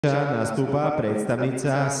Nastupa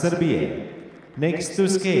predstavnica Srbije. Next to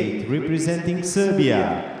skate, representing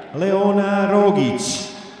Serbia, Leona ROGIC.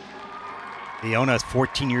 Leona is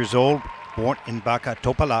 14 years old, born in Baka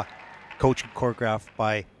Topala, coached and choreographed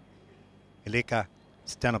by Ilika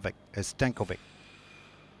Stankovic.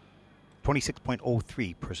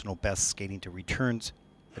 26.03 personal best, skating to Returns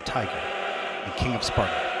the Tiger and King of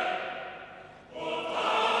Sparta.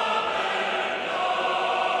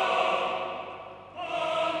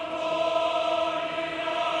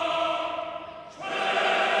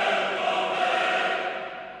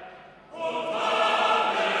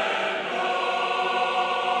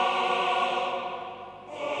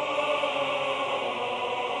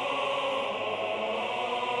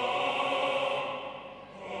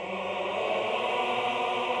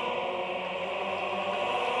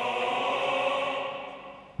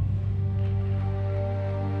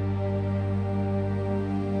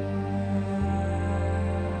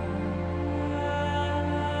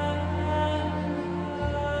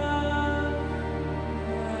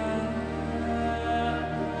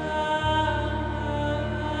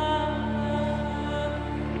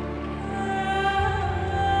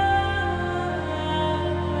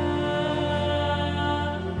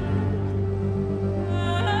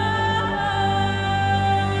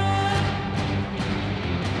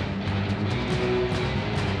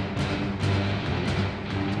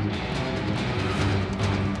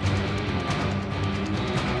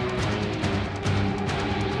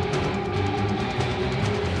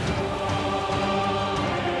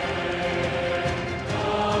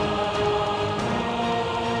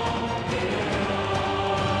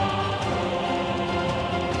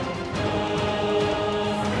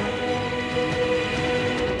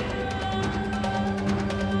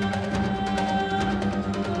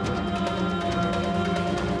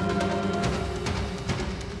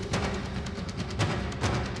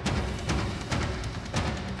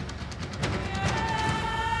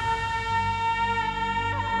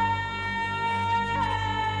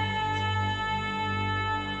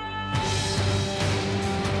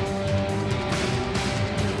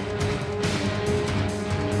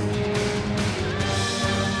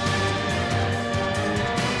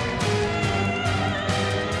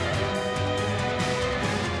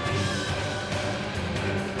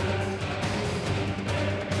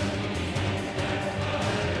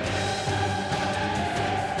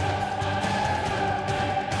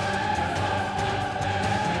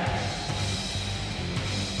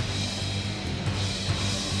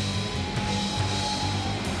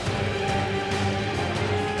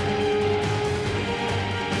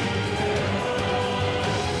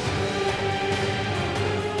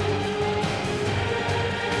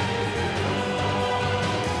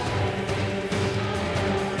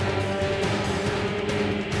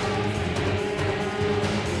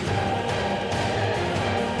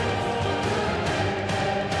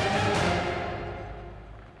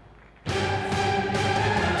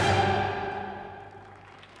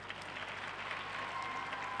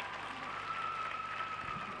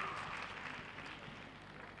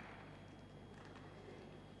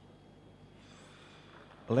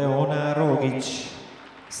 Leona ROGIC,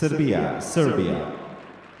 Serbia.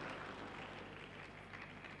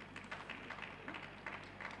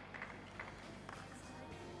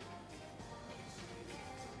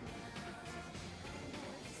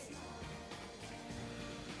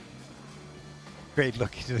 Great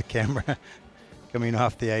look to the camera coming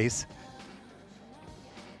off the ice.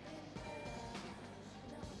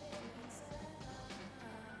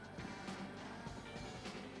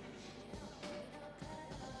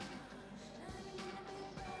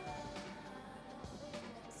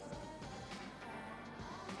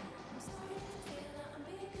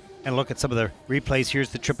 And look at some of the replays.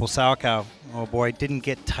 Here's the triple Salchow. Oh boy, didn't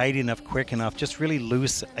get tight enough, quick enough. Just really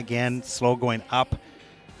loose again, slow going up.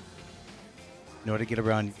 In order to get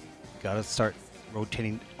around, you gotta start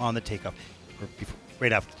rotating on the takeoff, or before,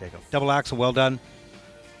 right after the takeoff. Double axel, well done.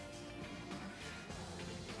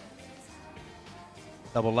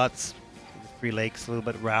 Double Lutz, 3 legs, a little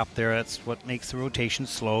bit wrapped there. That's what makes the rotation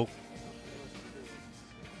slow.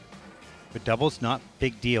 For doubles, not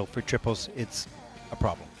big deal. For triples, it's a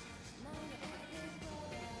problem.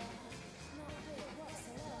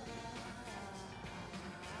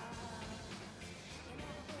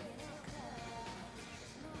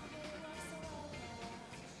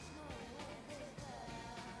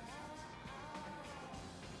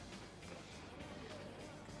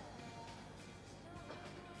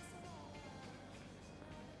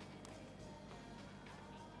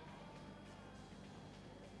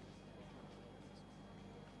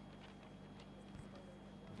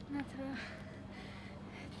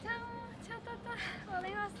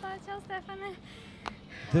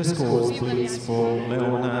 The scores, please, for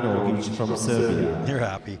Leona Rogic from Serbia. They're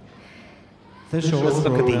happy. The short Let's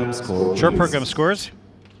look at program score, the short please. program scores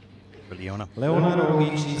for Leona. Leona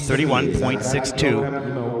Rogic 31.62.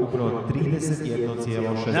 ima ukupno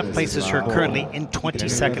 31,6. And that places her currently in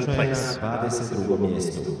 22nd place. 22.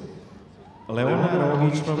 mjestu. Leona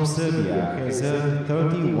Rogic from Serbia has earned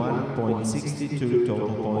 31.62 total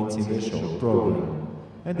points in the short program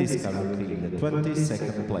and is currently in the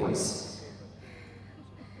 22nd place.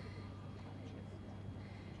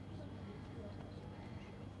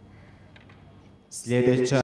 Sljedeća